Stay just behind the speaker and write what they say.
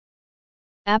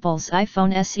Apple's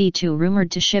iPhone SE2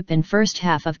 rumored to ship in first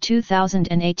half of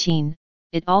 2018,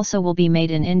 it also will be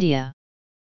made in India.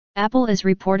 Apple is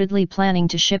reportedly planning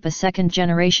to ship a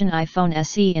second-generation iPhone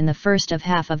SE in the first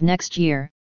half of next year,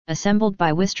 assembled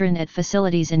by Wistron at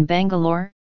facilities in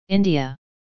Bangalore, India.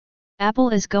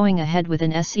 Apple is going ahead with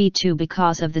an SE2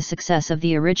 because of the success of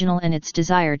the original and its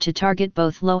desire to target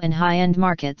both low and high-end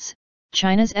markets,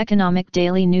 China's Economic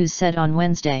Daily News said on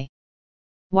Wednesday.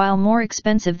 While more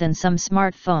expensive than some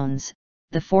smartphones,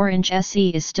 the 4-inch SE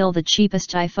is still the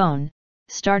cheapest iPhone,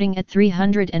 starting at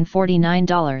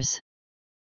 $349.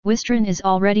 Wistron is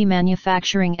already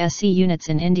manufacturing SE units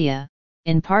in India,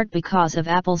 in part because of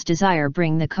Apple's desire to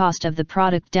bring the cost of the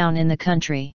product down in the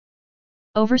country.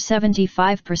 Over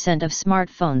 75% of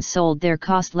smartphones sold there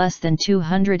cost less than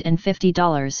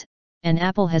 $250, and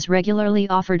Apple has regularly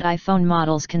offered iPhone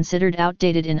models considered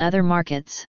outdated in other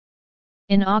markets.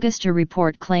 In August, a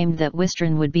report claimed that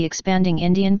Wistron would be expanding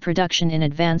Indian production in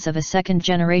advance of a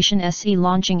second-generation SE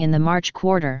launching in the March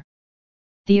quarter.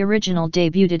 The original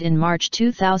debuted in March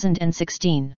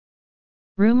 2016.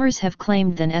 Rumors have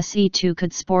claimed that SE2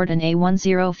 could sport an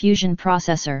A10 Fusion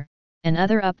processor, and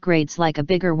other upgrades like a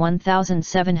bigger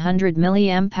 1700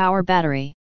 mAh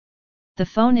battery. The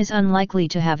phone is unlikely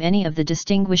to have any of the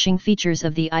distinguishing features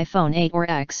of the iPhone 8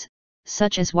 or X,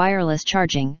 such as wireless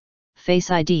charging, Face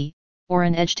ID, or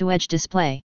an edge-to-edge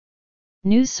display.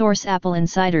 News source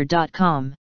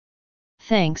AppleInsider.com.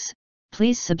 Thanks,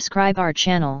 please subscribe our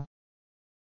channel.